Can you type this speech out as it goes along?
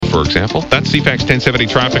for example. That's CFAX 1070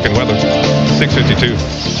 traffic and weather. 6:52.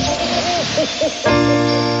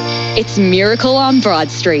 It's Miracle on Broad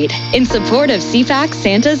Street in support of CFAX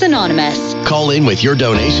Santa's Anonymous. Call in with your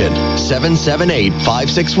donation,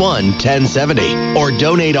 778-561-1070, or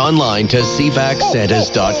donate online to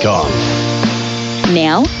cfaxsantas.com.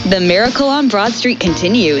 Now, the Miracle on Broad Street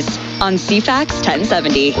continues on CFAX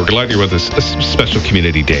 1070. We're glad you're with us. A special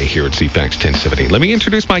community day here at CFAX 1070. Let me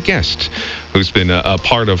introduce my guest, who's been a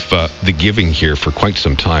part of the giving here for quite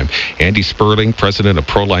some time. Andy Spurling, president of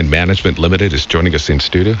Proline Management Limited, is joining us in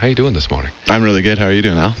studio. How are you doing this morning? I'm really good. How are you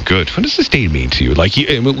doing, Al? Good. What does this day mean to you?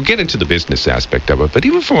 We'll get into the business aspect of it, but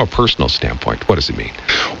even from a personal standpoint, what does it mean?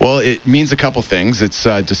 Well, it means a couple things. It's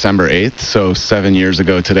December 8th, so 7 years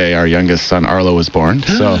ago today, our youngest son, Arlo, was born.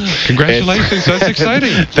 So congratulations. That's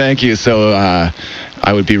exciting. Thank you. So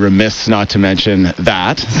I would be remiss not to mention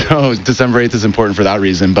that. So December 8th is important for that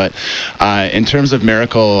reason. But in terms of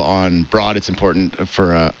Miracle on Broad, it's important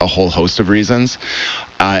for a whole host of reasons.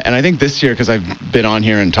 And I think this year, because I've been on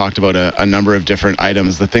here and talked about a number of different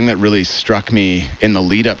items, the thing that really struck me in the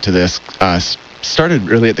lead up to this started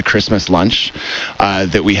really at the Christmas lunch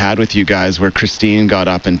that we had with you guys, where Christine got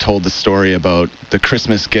up and told the story about the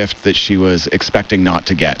Christmas gift that she was expecting not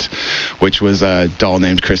to get, which was a doll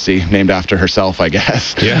named Chrissy, named after herself, I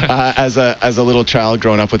guess. Yeah. As a little child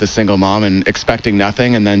growing up with a single mom and expecting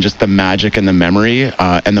nothing, and then just the magic and the memory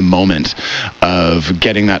and the moment of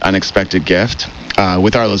getting that unexpected gift.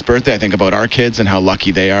 With Arlo's birthday, I think about our kids and how lucky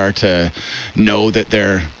they are to know that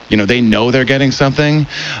they know they're getting something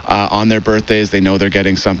on their birthdays. They know they're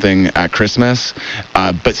getting something at Christmas,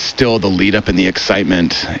 but still the lead up and the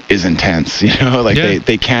excitement is intense.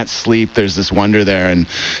 They can't sleep. There's this wonder there, and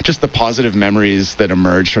just the positive memories that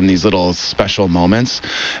emerge from these little special moments.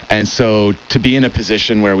 And so to be in a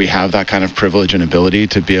position where we have that kind of privilege and ability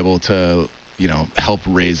to be able to help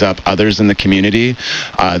raise up others in the community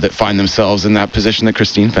that find themselves in that position that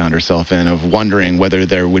Christine found herself in, of wondering whether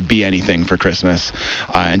there would be anything for Christmas,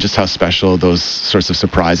 and just how special those sorts of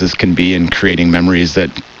surprises can be in creating memories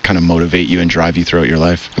that kind of motivate you and drive you throughout your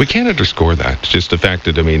life. We can't underscore that. Just the fact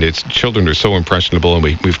that, children are so impressionable, and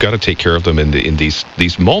we've got to take care of them in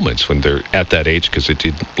these moments when they're at that age, because it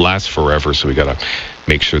lasts forever. So we got to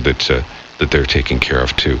make sure that they're taken care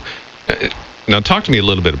of too. Now, talk to me a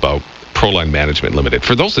little bit about Proline Management Limited.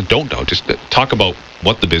 For those that don't know, just talk about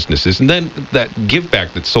what the business is, and then that give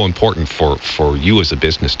back that's so important for you as a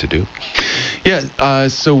business to do. Yeah,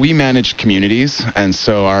 so we manage communities, and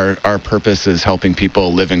so our purpose is helping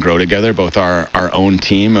people live and grow together, both our own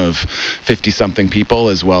team of 50-something people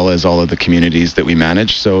as well as all of the communities that we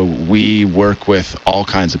manage. So we work with all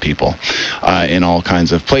kinds of people in all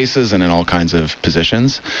kinds of places and in all kinds of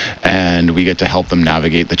positions, and we get to help them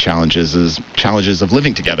navigate the challenges of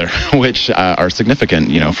living together, which are significant,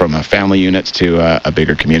 from a family unit to a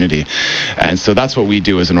bigger community. And so that's what we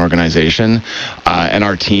do as an organization. And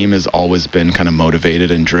our team has always been kind of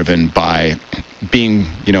motivated and driven by being,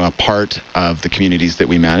 a part of the communities that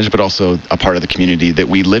we manage, but also a part of the community that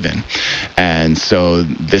we live in. And so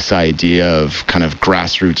this idea of kind of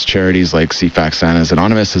grassroots charities like CFAX Santa's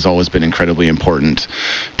Anonymous has always been incredibly important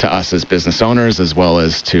to us as business owners, as well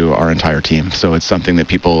as to our entire team. So it's something that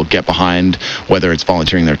people get behind, whether it's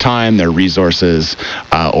volunteering their time, their resources,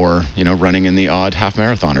 or, running in the odd half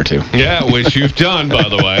marathon or two. Yeah, which you've done, by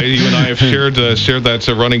the way. You and I have shared that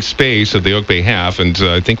running space of the Oak Bay Half, and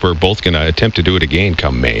I think we're both going to attempt to do it again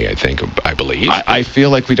come May, I believe. I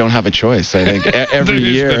feel like we don't have a choice. I think every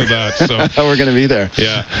year we're going to be there.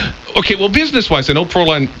 Yeah. Okay, well, business-wise, I know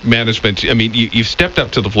Proline Management, you've stepped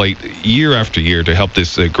up to the plate year after year to help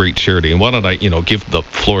this great charity. And why don't I, give the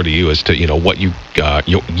floor to you as to, what you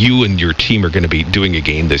and your team are going to be doing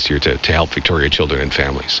again this year to help Victoria children and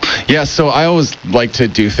families. Yeah, so I always like to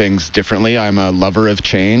do things differently. I'm a lover of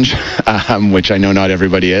change, which I know not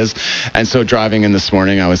everybody is. And so driving in this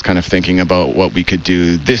morning, I was kind of thinking about what we could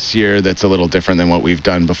do this year that's a little different than what we've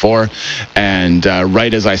done before. And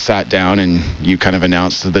right as I sat down and you kind of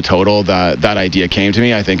announced the total, that idea came to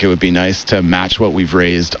me. I think it would be nice to match what we've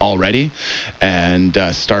raised already and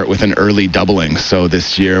start with an early doubling. So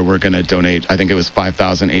this year we're going to donate, I think it was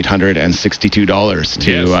 $5,862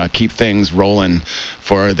 to keep things rolling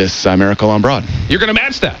for this Miracle on Broad. You're going to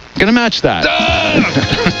match that? Going to match that.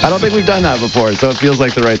 I don't think we've done that before, so it feels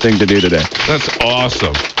like the right thing to do today. That's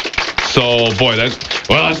awesome. So, boy, that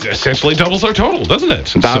essentially doubles our total, doesn't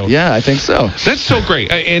it? Yeah, I think so. That's so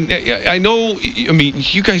great. And I know,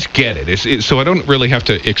 you guys get it. So I don't really have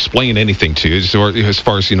to explain anything to you as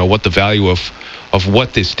far as, what the value of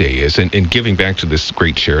what this day is and giving back to this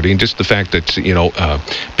great charity, and just the fact that,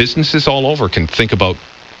 businesses all over can think about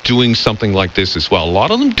doing something like this as well? A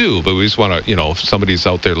lot of them do, but we just want to, if somebody's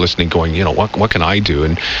out there listening going, what can I do?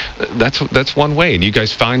 And that's one way. And you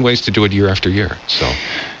guys find ways to do it year after year. So.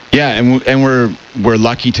 Yeah, and we're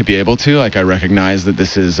lucky to be able to. Like, I recognize that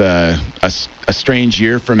this is a strange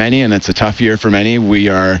year for many, and it's a tough year for many. We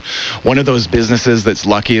are one of those businesses that's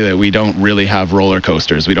lucky that we don't really have roller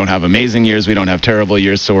coasters. We don't have amazing years, we don't have terrible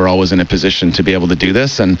years, so we're always in a position to be able to do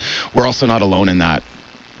this. And we're also not alone in that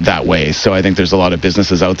way. So I think there's a lot of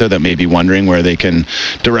businesses out there that may be wondering where they can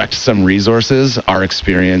direct some resources. Our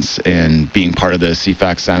experience in being part of the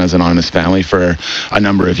CFAX Santa's Anonymous family for a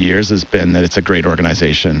number of years has been that it's a great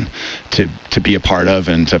organization to be a part of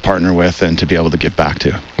and to partner with and to be able to give back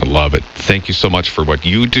to. I love it. Thank you so much for what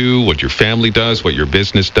you do, what your family does, what your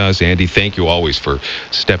business does. Andy, thank you always for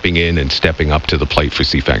stepping in and stepping up to the plate for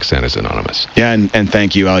CFAX Santa's Anonymous. Yeah, and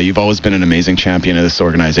thank you, Al. You've always been an amazing champion of this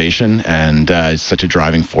organization, and it's such a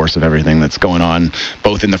driving force of everything that's going on,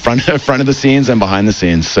 both in the front of the scenes and behind the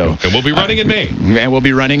scenes. So, and we'll be running in May. And we'll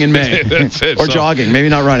be running in May. That's it. Or jogging, maybe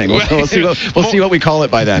not running. We'll see what we call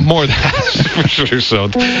it by then. More that for sure. So,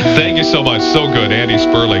 thank you so much. So good, Andy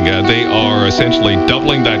Spurling. They are essentially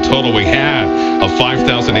doubling that total we had of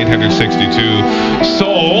 5,862.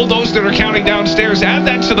 So, those that are counting downstairs, add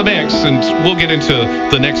that to the mix, and we'll get into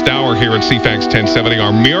the next hour here at CFAX 1070,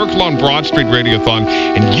 our Miracle on Broad Street Radiothon,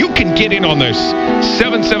 and you can get in on this.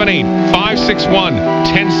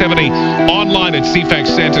 778-561-1070. Online at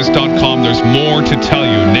cfaxsantas.com. There's more to tell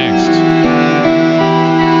you next.